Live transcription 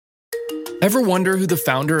Ever wonder who the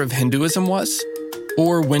founder of Hinduism was?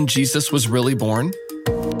 Or when Jesus was really born?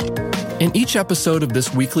 In each episode of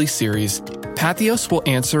this weekly series, Patheos will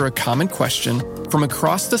answer a common question from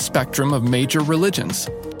across the spectrum of major religions.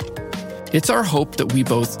 It's our hope that we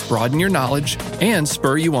both broaden your knowledge and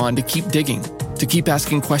spur you on to keep digging, to keep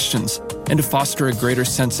asking questions, and to foster a greater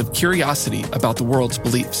sense of curiosity about the world's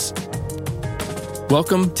beliefs.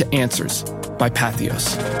 Welcome to Answers by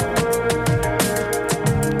Patheos.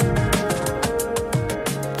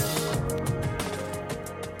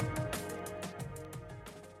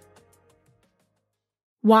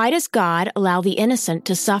 Why does God allow the innocent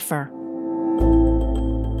to suffer?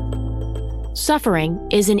 Suffering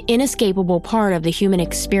is an inescapable part of the human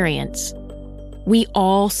experience. We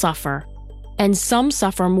all suffer, and some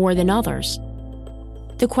suffer more than others.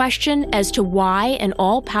 The question as to why an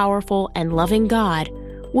all-powerful and loving God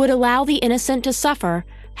would allow the innocent to suffer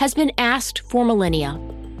has been asked for millennia.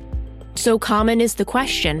 So common is the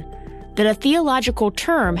question that a theological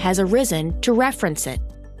term has arisen to reference it.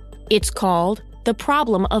 It's called the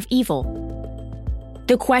problem of evil.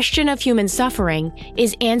 The question of human suffering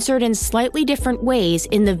is answered in slightly different ways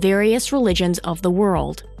in the various religions of the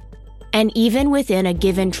world. And even within a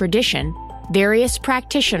given tradition, various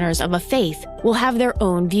practitioners of a faith will have their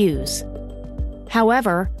own views.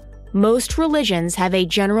 However, most religions have a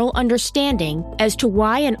general understanding as to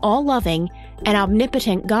why an all-loving and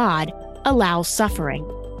omnipotent God allows suffering.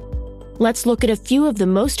 Let's look at a few of the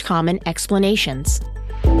most common explanations.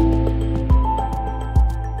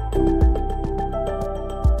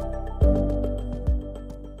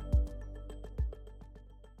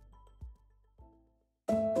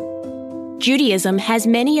 Judaism has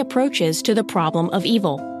many approaches to the problem of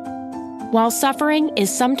evil. While suffering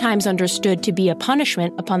is sometimes understood to be a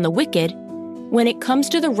punishment upon the wicked, when it comes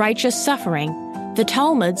to the righteous suffering, the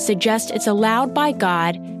Talmud suggests it's allowed by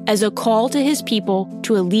God as a call to his people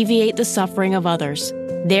to alleviate the suffering of others,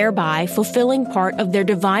 thereby fulfilling part of their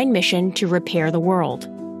divine mission to repair the world.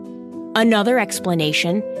 Another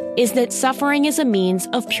explanation is that suffering is a means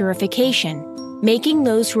of purification, making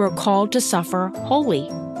those who are called to suffer holy.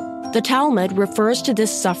 The Talmud refers to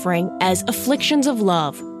this suffering as afflictions of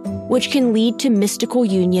love, which can lead to mystical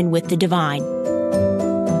union with the divine.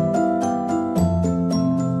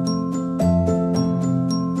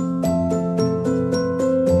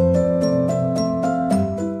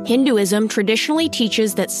 Hinduism traditionally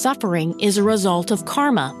teaches that suffering is a result of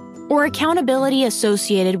karma, or accountability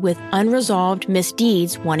associated with unresolved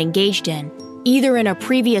misdeeds one engaged in, either in a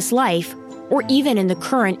previous life or even in the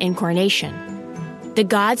current incarnation. The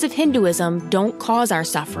gods of Hinduism don't cause our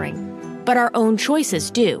suffering, but our own choices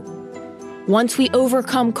do. Once we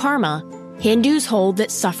overcome karma, Hindus hold that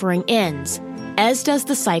suffering ends, as does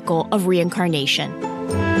the cycle of reincarnation.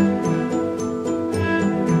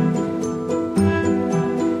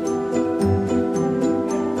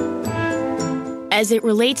 As it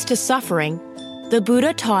relates to suffering, the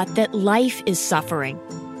Buddha taught that life is suffering.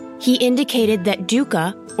 He indicated that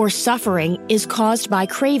dukkha, or suffering, is caused by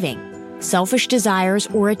craving, selfish desires,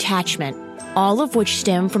 or attachment, all of which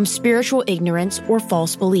stem from spiritual ignorance or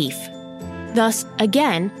false belief. Thus,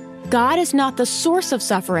 again, God is not the source of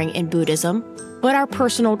suffering in Buddhism, but our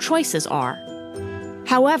personal choices are.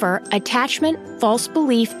 However, attachment, false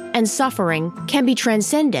belief, and suffering can be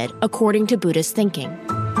transcended according to Buddhist thinking.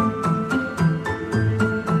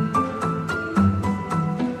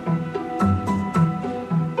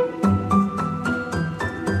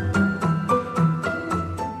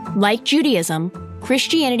 Like Judaism,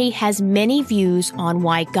 Christianity has many views on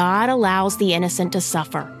why God allows the innocent to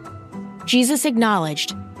suffer. Jesus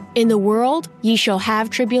acknowledged, "In the world ye shall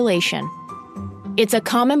have tribulation." It's a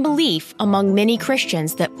common belief among many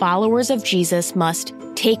Christians that followers of Jesus must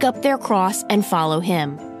take up their cross and follow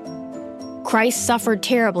him. Christ suffered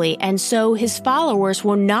terribly, and so his followers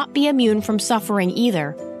will not be immune from suffering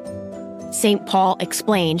either. St. Paul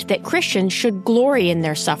explained that Christians should glory in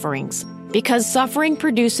their sufferings, because suffering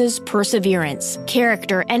produces perseverance,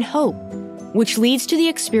 character, and hope, which leads to the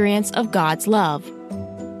experience of God's love.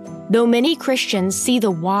 Though many Christians see the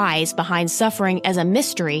whys behind suffering as a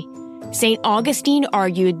mystery, St. Augustine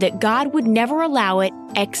argued that God would never allow it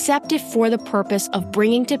except if for the purpose of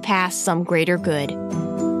bringing to pass some greater good.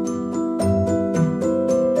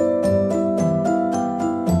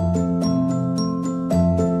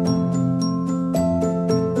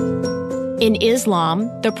 In Islam,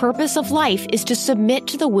 the purpose of life is to submit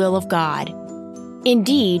to the will of God.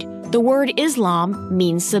 Indeed, the word Islam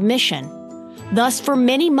means submission. Thus, for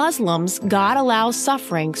many Muslims, God allows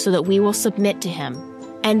suffering so that we will submit to him,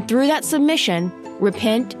 and through that submission,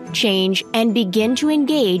 repent, change, and begin to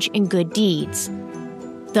engage in good deeds.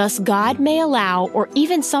 Thus, God may allow or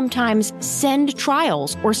even sometimes send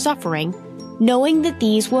trials or suffering, knowing that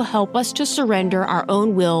these will help us to surrender our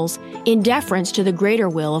own wills in deference to the greater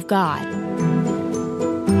will of God.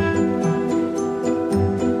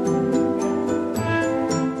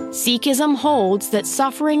 Sikhism holds that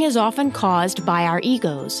suffering is often caused by our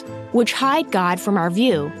egos, which hide God from our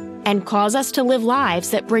view and cause us to live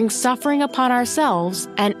lives that bring suffering upon ourselves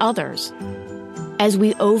and others. As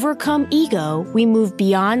we overcome ego, we move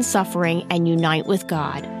beyond suffering and unite with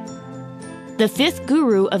God. The fifth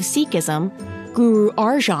guru of Sikhism, Guru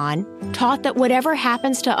Arjan, taught that whatever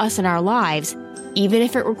happens to us in our lives, even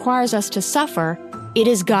if it requires us to suffer, it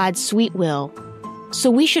is God's sweet will.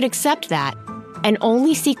 So we should accept that and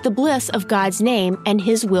only seek the bliss of God's name and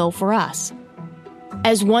His will for us.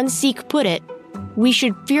 As one Sikh put it, we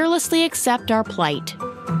should fearlessly accept our plight.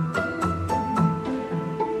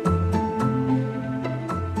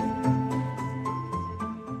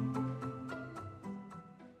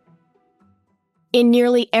 In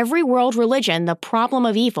nearly every world religion, the problem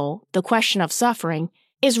of evil, the question of suffering,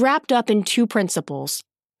 is wrapped up in two principles: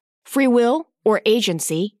 free will, or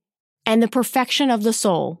agency, and the perfection of the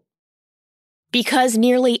soul. Because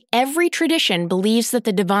nearly every tradition believes that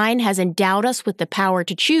the divine has endowed us with the power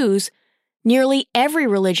to choose, nearly every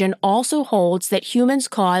religion also holds that humans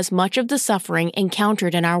cause much of the suffering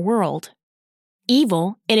encountered in our world.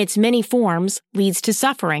 Evil, in its many forms, leads to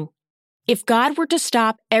suffering. If God were to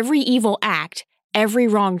stop every evil act, every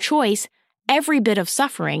wrong choice, every bit of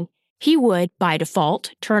suffering, He would, by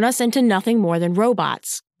default, turn us into nothing more than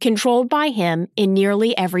robots, controlled by Him in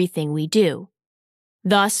nearly everything we do.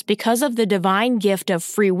 Thus, because of the divine gift of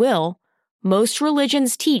free will, most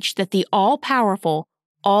religions teach that the all-powerful,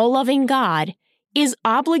 all-loving God is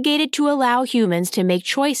obligated to allow humans to make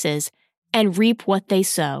choices and reap what they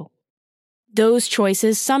sow. Those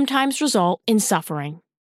choices sometimes result in suffering.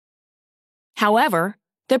 However,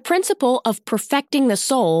 the principle of perfecting the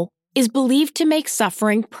soul is believed to make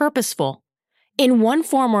suffering purposeful. In one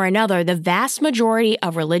form or another, the vast majority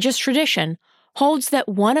of religious tradition holds that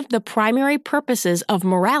one of the primary purposes of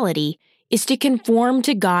morality is to conform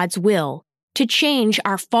to God's will, to change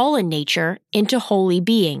our fallen nature into holy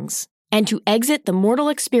beings, and to exit the mortal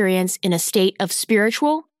experience in a state of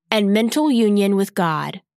spiritual and mental union with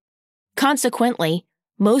God. Consequently,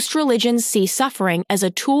 most religions see suffering as a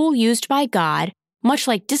tool used by God, much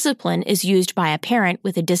like discipline is used by a parent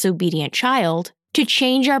with a disobedient child, to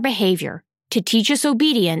change our behavior, to teach us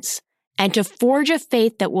obedience, and to forge a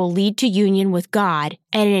faith that will lead to union with God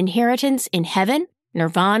and an inheritance in heaven,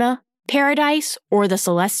 nirvana, paradise, or the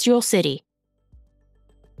celestial city.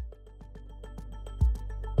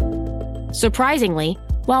 Surprisingly,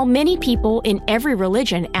 while many people in every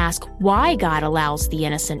religion ask why God allows the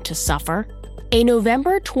innocent to suffer, a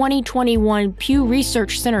November 2021 Pew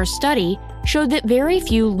Research Center study showed that very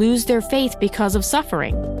few lose their faith because of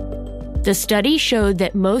suffering. The study showed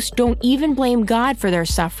that most don't even blame God for their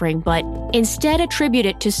suffering, but instead attribute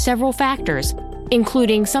it to several factors,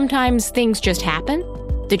 including sometimes things just happen,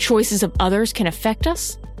 the choices of others can affect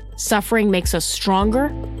us, suffering makes us stronger,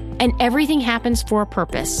 and everything happens for a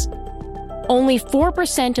purpose. Only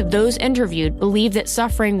 4% of those interviewed believed that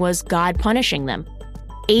suffering was God punishing them.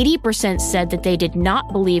 80% said that they did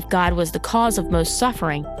not believe God was the cause of most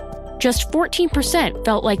suffering. Just 14%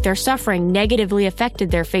 felt like their suffering negatively affected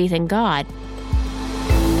their faith in God.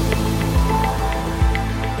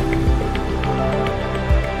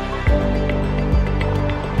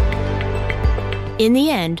 In the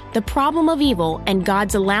end, the problem of evil and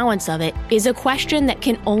God's allowance of it is a question that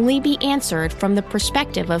can only be answered from the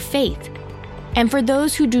perspective of faith. And for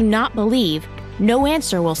those who do not believe, no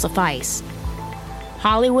answer will suffice.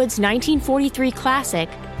 Hollywood's 1943 classic,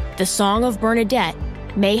 The Song of Bernadette,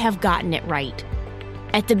 may have gotten it right.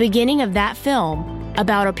 At the beginning of that film,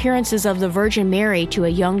 about appearances of the Virgin Mary to a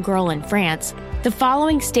young girl in France, the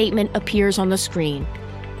following statement appears on the screen.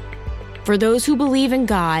 For those who believe in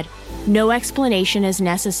God, no explanation is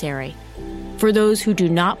necessary. For those who do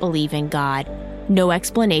not believe in God, no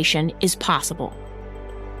explanation is possible.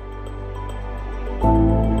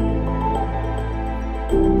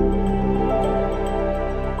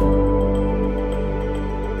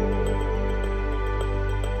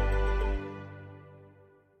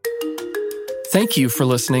 Thank you for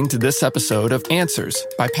listening to this episode of Answers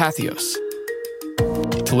by Patheos.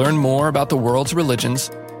 To learn more about the world's religions,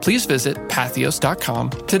 please visit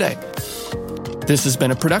patheos.com today. This has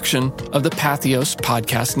been a production of the Patheos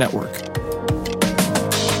Podcast Network.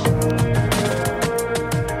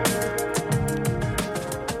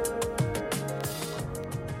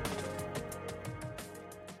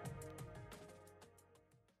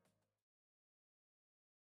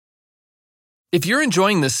 If you're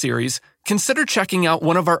enjoying this series, consider checking out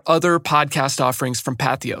one of our other podcast offerings from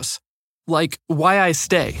Patheos, like Why I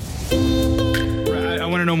Stay. I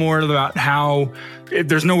want to know more about how, if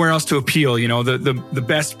there's nowhere else to appeal, the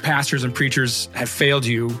best pastors and preachers have failed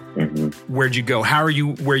you. Mm-hmm. Where'd you go? How are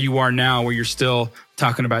you where you are now, where you're still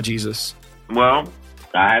talking about Jesus? Well,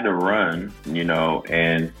 I had to run,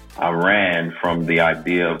 and I ran from the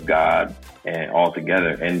idea of God and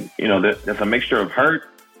altogether. And, there's a mixture of hurt,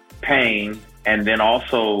 pain, and then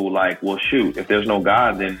also if there's no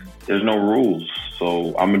God, then there's no rules.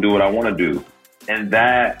 So I'm going to do what I want to do. And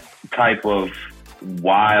that type of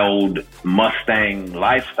wild Mustang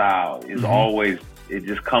lifestyle is always, it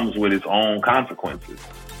just comes with its own consequences.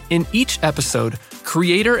 In each episode,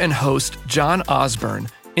 creator and host John Osborne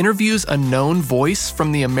interviews a known voice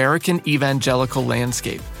from the American evangelical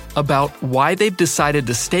landscape about why they've decided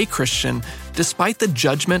to stay Christian despite the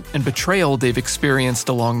judgment and betrayal they've experienced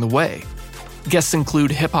along the way. Guests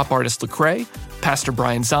include hip-hop artist Lecrae, Pastor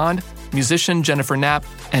Brian Zahnd, musician Jennifer Knapp,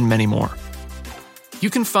 and many more.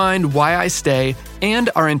 You can find Why I Stay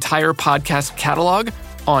and our entire podcast catalog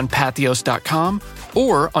on patheos.com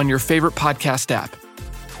or on your favorite podcast app.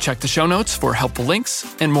 Check the show notes for helpful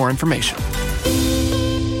links and more information.